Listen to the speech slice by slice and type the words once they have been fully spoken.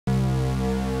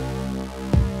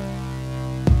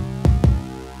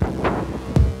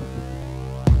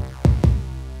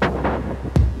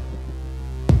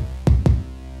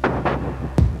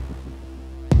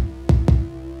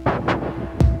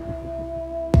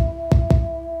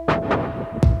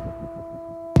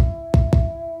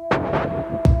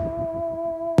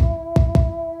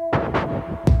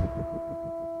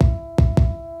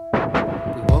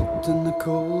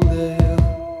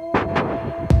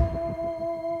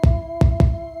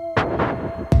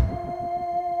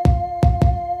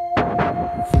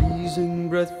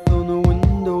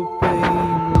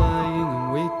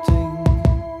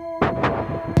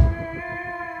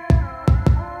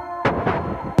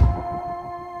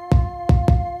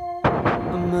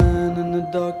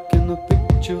dark in a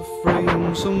picture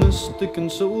frame, so mystic and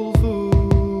soulful.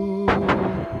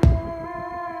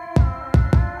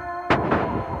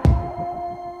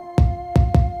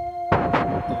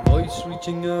 A voice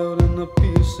reaching out in a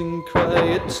piercing cry,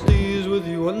 it stays with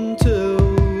you until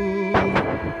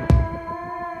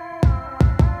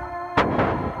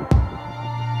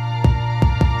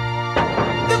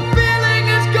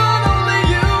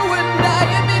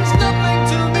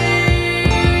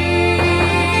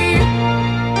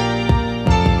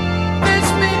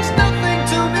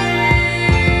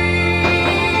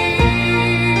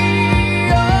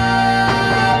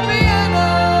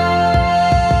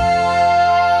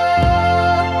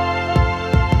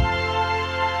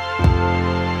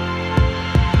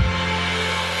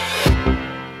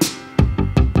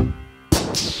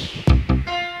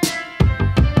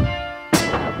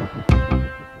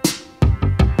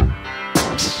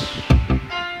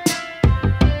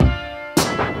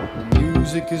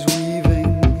music is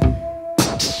weaving,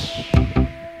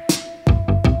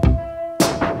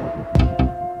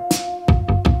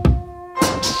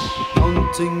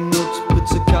 haunting notes,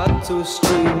 pizzicato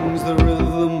strings, the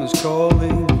rhythm is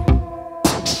calling.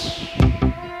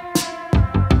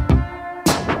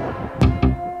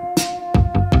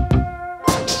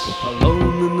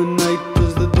 Alone in the night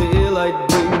as the daylight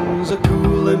brings a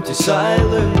cool empty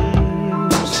silence.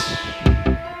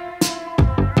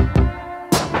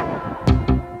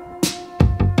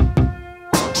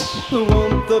 The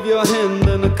warmth of your hand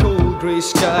and a cold grey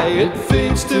sky, it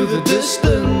fades to the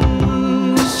distance.